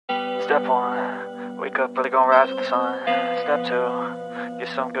Step 1, wake up, really gonna rise with the sun. Step 2, get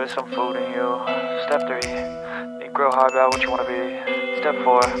some good, some food in you. Step 3, think real hard about what you wanna be. Step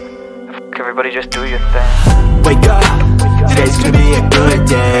 4, everybody just do your thing. Wake up, today's gonna be a good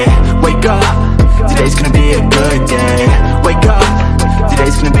day. Wake up, today's gonna be a good day. Wake up,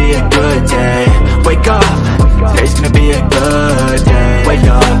 today's gonna be a good day. Wake up, today's gonna be a good day. Wake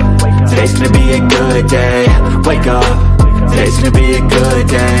up, today's gonna be a good day. Wake up, today's gonna be a good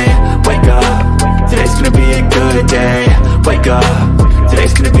day. Wake up, today's gonna be a good day. Wake up,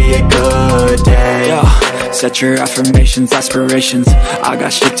 today's gonna be a good day. Yo, set your affirmations, aspirations. I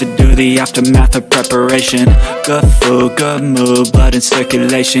got shit to do, the aftermath of preparation. Good food, good mood, blood in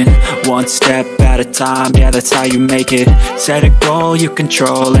circulation. One step at a time, yeah, that's how you make it. Set a goal you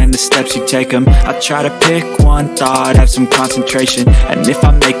control and the steps you take them. I try to pick one thought, have some concentration. And if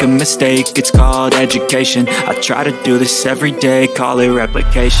I make a mistake, it's called education. I try to do this every day, call it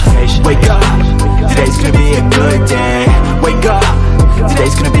replication. Wake up, today's gonna be a good day. Wake up,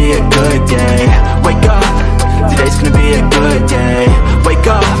 today's gonna be a good day. Wake up, today's gonna be a good day. Wake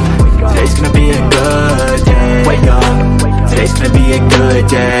up, today's gonna be a good day. Wake up, today's gonna be a good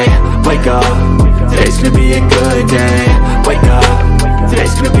day. Wake up, today's gonna be a good day. Wake up,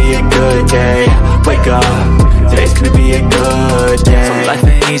 today's gonna be a good day. Wake up, today's gonna be a good day. So life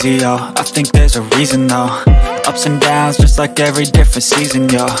ain't easy, yo, I think there's a reason though. Ups and downs, just like every different season,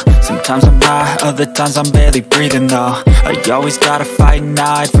 yo. Sometimes I'm high, other times I'm barely breathing, though. I always gotta fight and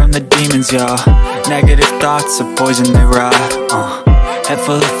hide from the demons, yo. Negative thoughts are poison, they ride, Head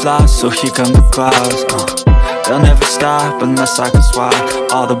full of flaws, so here come the clouds, They'll never stop unless I can swap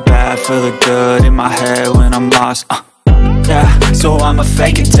all the bad for the good in my head when I'm lost, Yeah, so I'ma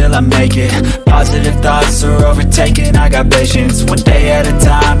fake it till I make it. Positive thoughts are overtaken, I got patience. One day at a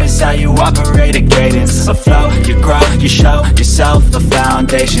time is how you operate a cadence. A flow, you grow, you show yourself the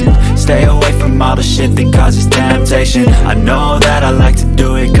foundation. Stay away from all the shit that causes temptation. I know that I like to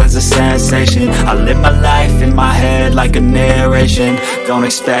do it cause it's sensation. I live my life in my head like a narration. Don't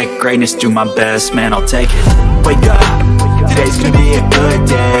expect greatness, do my best, man, I'll take it. Wake up, today's gonna be a good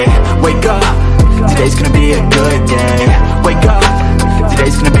day. Wake up, today's gonna be a good day. Wake up,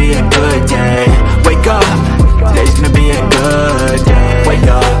 today's gonna be a good day. Wake up, today's gonna be a good day. Wake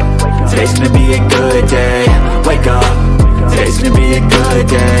up, today's gonna be a good day. Wake up, today's gonna be a good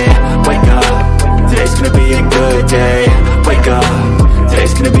day. Wake up, today's gonna be a good day.